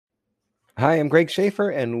Hi, I'm Greg Schaefer,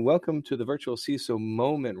 and welcome to the virtual CISO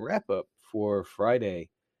Moment wrap-up for Friday,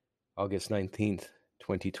 August 19th,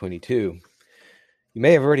 2022. You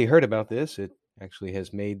may have already heard about this. It actually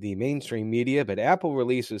has made the mainstream media, but Apple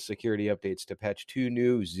releases security updates to patch two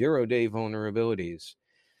new zero-day vulnerabilities.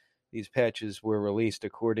 These patches were released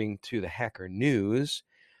according to the Hacker News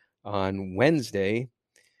on Wednesday.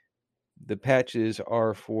 The patches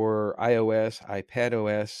are for iOS,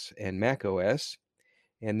 iPadOS, and macOS,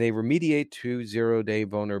 and they remediate two zero-day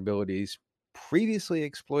vulnerabilities previously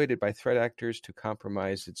exploited by threat actors to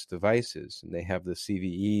compromise its devices. And they have the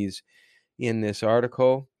CVEs in this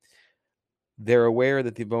article. They're aware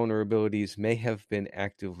that the vulnerabilities may have been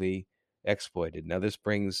actively exploited. Now, this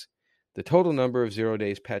brings the total number of 0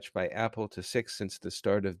 days patched by Apple to 6 since the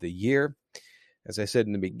start of the year. As I said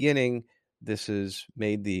in the beginning, this has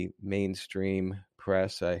made the mainstream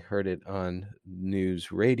press. I heard it on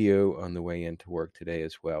news radio on the way into work today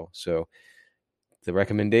as well. So the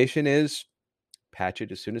recommendation is patch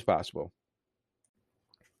it as soon as possible.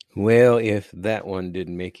 Well, if that one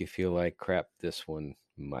didn't make you feel like crap, this one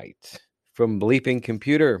might. From Bleeping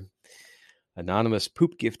Computer, anonymous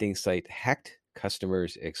poop gifting site hacked,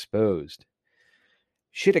 customers exposed.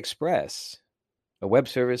 Shit Express, a web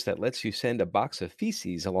service that lets you send a box of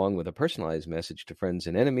feces along with a personalized message to friends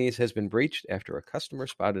and enemies, has been breached after a customer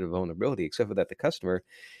spotted a vulnerability, except for that the customer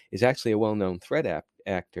is actually a well-known threat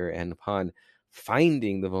actor, and upon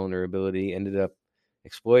finding the vulnerability, ended up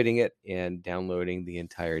exploiting it and downloading the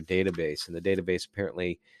entire database. And the database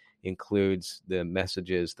apparently includes the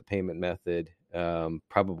messages, the payment method.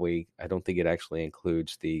 Probably, I don't think it actually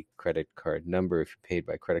includes the credit card number. If you paid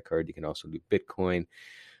by credit card, you can also do Bitcoin.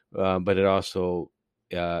 But it also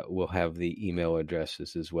will have the email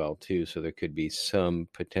addresses as well, too. So there could be some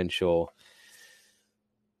potential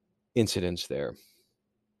incidents there.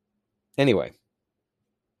 Anyway,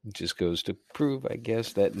 it just goes to prove, I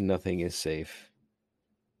guess, that nothing is safe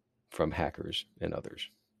from hackers and others.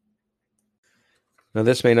 Now,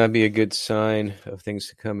 this may not be a good sign of things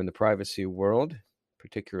to come in the privacy world,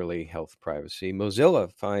 particularly health privacy.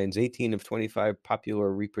 Mozilla finds 18 of 25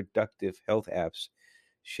 popular reproductive health apps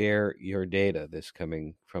share your data. This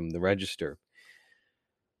coming from the Register.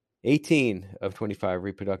 18 of 25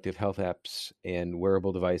 reproductive health apps and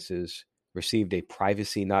wearable devices received a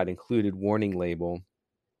privacy not included warning label,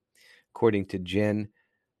 according to Jen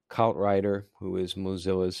Kaltreiter, who is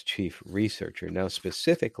Mozilla's chief researcher. Now,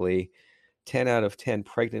 specifically, 10 out of 10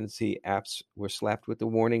 pregnancy apps were slapped with the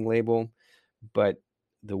warning label, but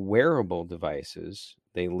the wearable devices,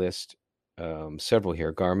 they list several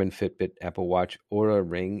here: Garmin, Fitbit, Apple Watch, Oura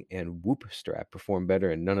Ring, and Whoop Strap performed better,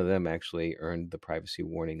 and none of them actually earned the privacy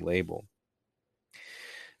warning label.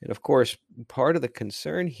 And of course, part of the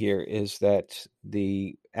concern here is that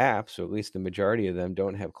the apps, or at least the majority of them,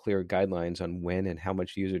 don't have clear guidelines on when and how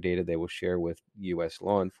much user data they will share with U.S.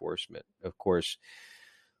 law enforcement. Of course,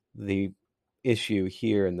 the issue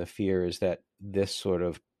here and the fear is that this sort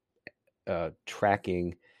of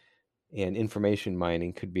tracking and information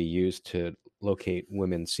mining could be used to locate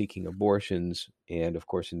women seeking abortions. And of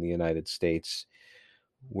course, in the United States,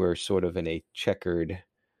 we're sort of in a checkerboard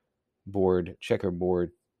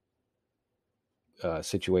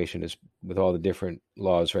situation is with all the different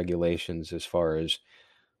laws, regulations as far as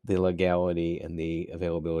the legality and the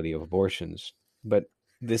availability of abortions. But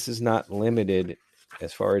this is not limited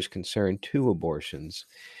as far as concerned to abortions.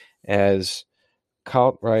 As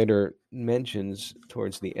Kaltreiter mentions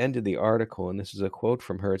towards the end of the article, and this is a quote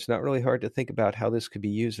from her, it's not really hard to think about how this could be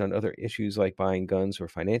used on other issues like buying guns or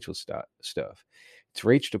financial stuff. It's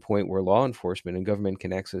reached a point where law enforcement and government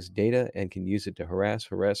can access data and can use it to harass,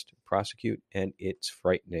 arrest, prosecute, and it's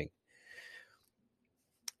frightening.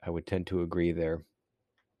 I would tend to agree there.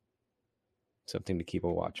 Something to keep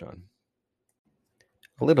a watch on.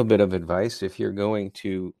 A little bit of advice: if you're going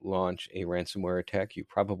to launch a ransomware attack, you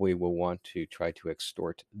probably will want to try to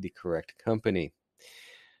extort the correct company.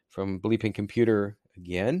 From Bleeping Computer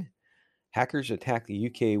again, hackers attack the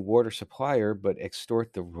UK water supplier but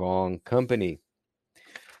extort the wrong company.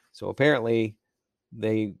 So apparently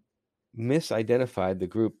they misidentified the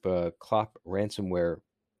group Clop Ransomware,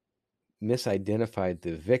 misidentified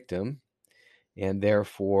the victim, and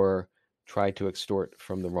therefore tried to extort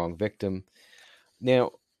from the wrong victim.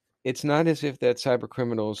 Now, it's not as if that cyber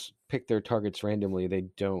criminals pick their targets randomly. They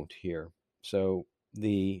don't here. So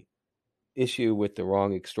the issue with the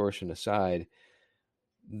wrong extortion aside,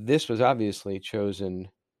 this was obviously chosen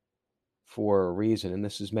for a reason, and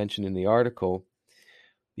this is mentioned in the article,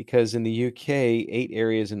 because in the UK, 8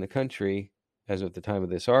 areas in the country, as of the time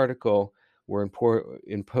of this article, were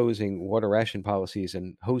imposing water ration policies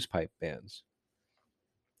and hosepipe bans.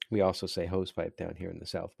 We also say hosepipe down here in the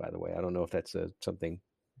South, by the way. I don't know if that's something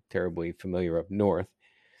terribly familiar up north.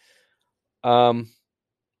 So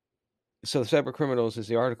the cyber criminals, as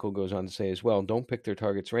the article goes on to say as well, don't pick their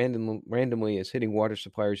targets randomly, as hitting water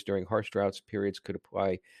suppliers during harsh droughts periods could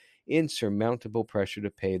apply insurmountable pressure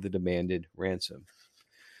to pay the demanded ransom.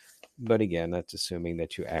 But again, that's assuming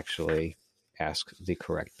that you actually ask the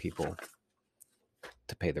correct people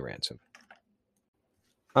to pay the ransom.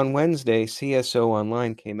 On Wednesday, CISO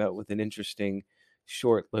Online came out with an interesting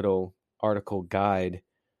short little article guide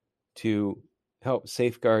to help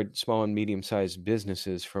safeguard small and medium-sized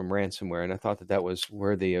businesses from ransomware. And I thought that that was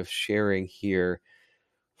worthy of sharing here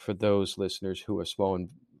for those listeners who are small and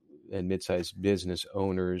mid-sized business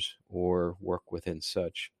owners or work within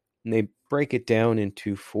such. And they break it down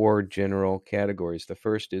into 4 general categories. The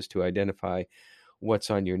first is to identify what's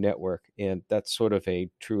on your network. And that's sort of a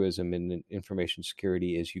truism in information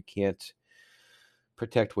security, is you can't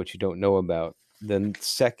protect what you don't know about. The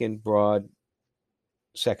second broad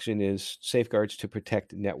section is safeguards to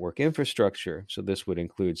protect network infrastructure. So this would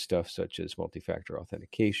include stuff such as multi-factor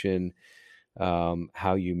authentication,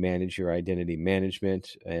 how you manage your identity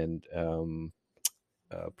management, and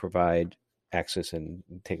provide access and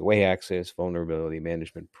take away access, vulnerability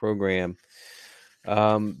management program.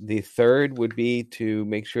 The third would be to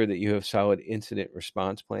make sure that you have solid incident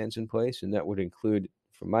response plans in place, and that would include,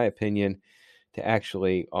 from my opinion, to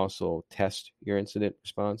actually also test your incident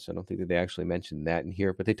response. I don't think that they actually mentioned that in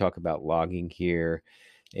here, but they talk about logging here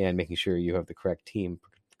and making sure you have the correct team,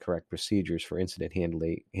 correct procedures for incident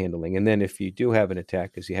handling. And then if you do have an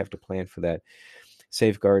attack, because you have to plan for that,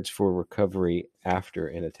 safeguards for recovery after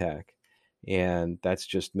an attack. And that's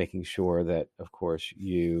just making sure that, of course,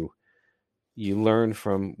 you learn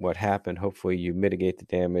from what happened. Hopefully you mitigate the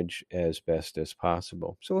damage as best as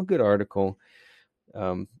possible. So a good article.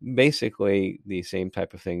 Basically the same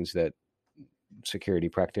type of things that security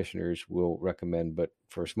practitioners will recommend, but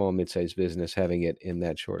for a small and mid-sized business, having it in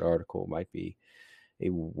that short article might be a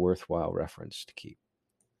worthwhile reference to keep.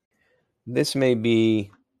 This may be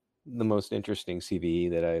the most interesting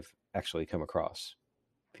CVE that I've actually come across.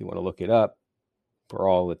 If you want to look it up for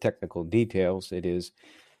all the technical details, it is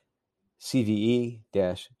CVE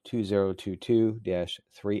 2022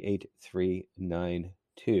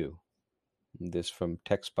 38392. This from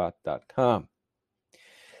techspot.com.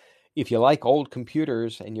 If you like old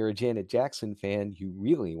computers and you're a Janet Jackson fan, you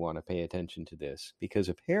really want to pay attention to this, because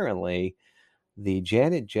apparently the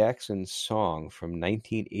Janet Jackson song from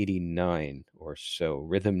 1989 or so,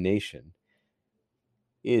 Rhythm Nation,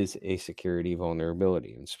 is a security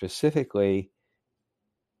vulnerability. And specifically,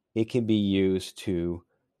 it can be used to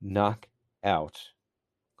knock out,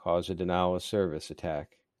 cause a denial of service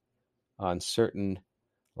attack on certain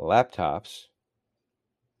laptops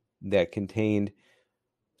that contained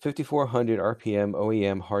 5400 RPM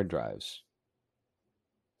OEM hard drives.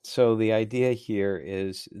 So the idea here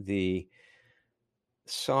is the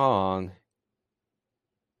song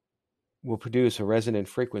will produce a resonant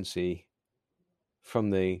frequency from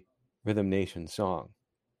the Rhythm Nation song.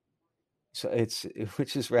 So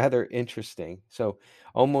which is rather interesting. So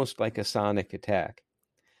almost like a sonic attack.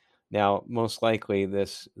 Now, most likely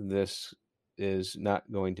this is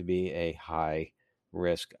not going to be a high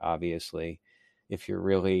risk, obviously. If you're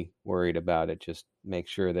really worried about it, just make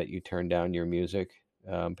sure that you turn down your music,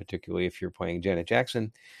 particularly if you're playing Janet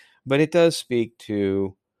Jackson. But it does speak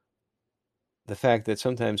to the fact that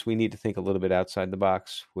sometimes we need to think a little bit outside the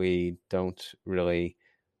box. We don't really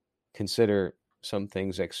consider some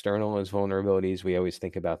things external as vulnerabilities. We always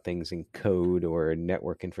think about things in code or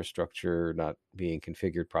network infrastructure not being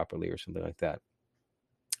configured properly or something like that.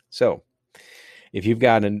 So if you've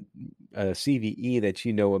got a CVE that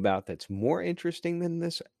you know about that's more interesting than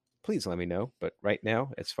this, please let me know. But right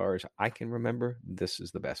now, as far as I can remember, this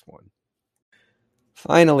is the best one.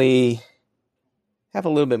 Finally, have a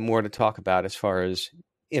little bit more to talk about as far as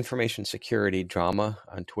information security drama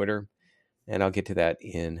on Twitter, and I'll get to that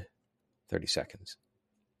in 30 seconds.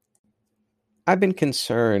 I've been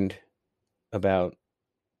concerned about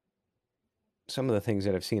some of the things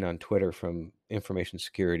that I've seen on Twitter from information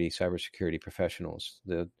security, cybersecurity professionals,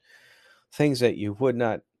 the things that you would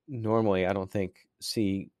not normally, I don't think,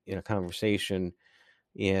 see in a conversation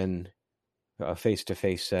in a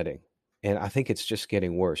face-to-face setting. And I think it's just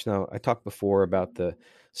getting worse. Now, I talked before about the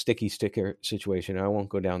sticky sticker situation. I won't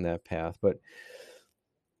go down that path, but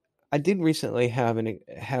I did recently have an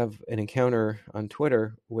encounter on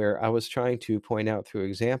Twitter where I was trying to point out through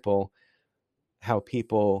example how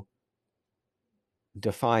people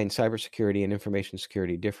define cybersecurity and information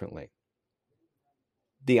security differently.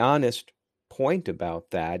 The honest point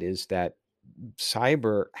about that is that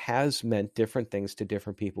cyber has meant different things to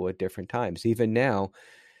different people at different times. Even now,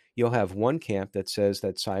 you'll have one camp that says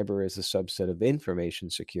that cyber is a subset of information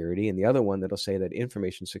security, and the other one that'll say that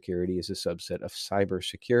information security is a subset of cyber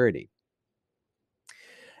security.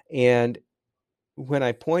 And when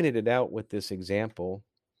I pointed it out with this example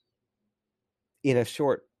in a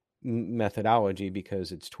short methodology,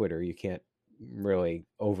 because it's Twitter, you can't really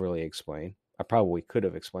overly explain. I probably could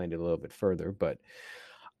have explained it a little bit further, but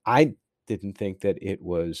I didn't think that it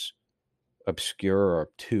was obscure or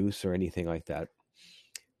obtuse or anything like that.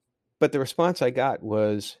 But the response I got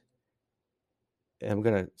was, and I'm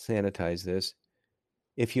going to sanitize this,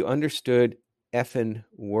 if you understood effing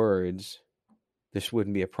words, this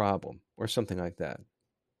wouldn't be a problem, or something like that.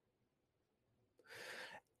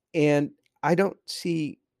 And I don't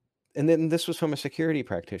see, and then this was from a security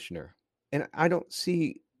practitioner, and I don't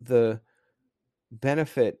see the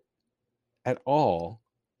benefit at all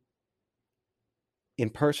in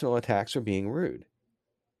personal attacks or being rude.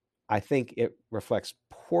 I think it reflects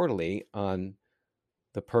poorly on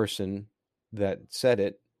the person that said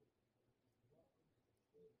it.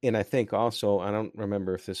 And I think also, I don't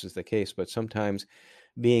remember if this is the case, but sometimes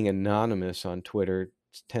being anonymous on Twitter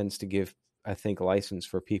tends to give, I think, license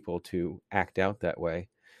for people to act out that way.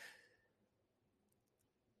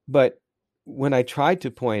 But when I tried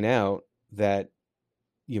to point out that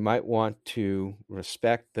you might want to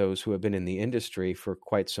respect those who have been in the industry for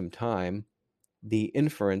quite some time, the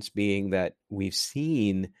inference being that we've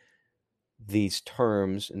seen these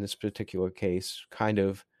terms in this particular case kind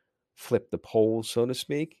of flip the poles, so to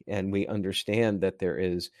speak, and we understand that there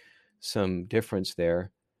is some difference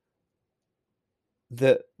there.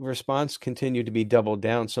 The response continued to be doubled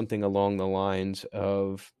down, something along the lines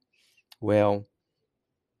of, well,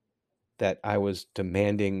 that I was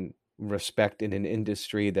demanding respect in an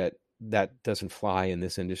industry that doesn't fly in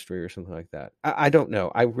this industry or something like that. I don't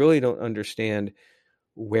know. I really don't understand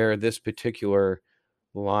where this particular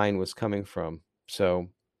line was coming from. So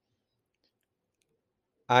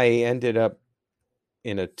I ended up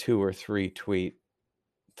in a 2 or 3 tweet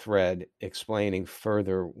thread explaining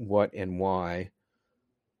further what and why.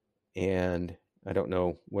 And I don't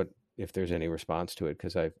know if there's any response to it,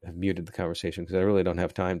 because I have muted the conversation because I really don't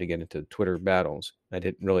have time to get into Twitter battles. I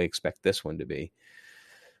didn't really expect this one to be.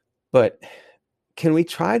 But can we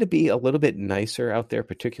try to be a little bit nicer out there,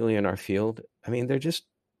 particularly in our field? I mean, there are just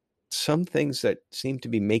some things that seem to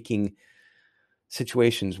be making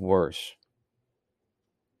situations worse.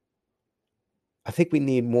 I think we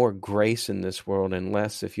need more grace in this world and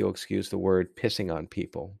less, if you'll excuse the word, pissing on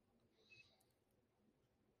people.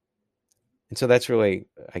 And so that's really,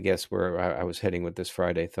 I guess, where I was heading with this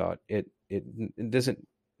Friday thought. It doesn't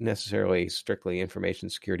necessarily strictly information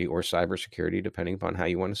security or cybersecurity, depending upon how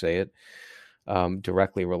you want to say it,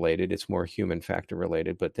 directly related. It's more human factor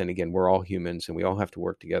related. But then again, we're all humans and we all have to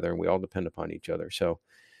work together and we all depend upon each other. So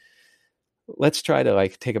let's try to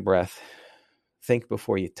take a breath, think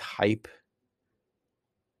before you type,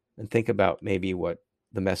 and think about maybe what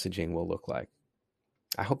the messaging will look like.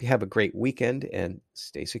 I hope you have a great weekend and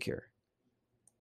stay secure.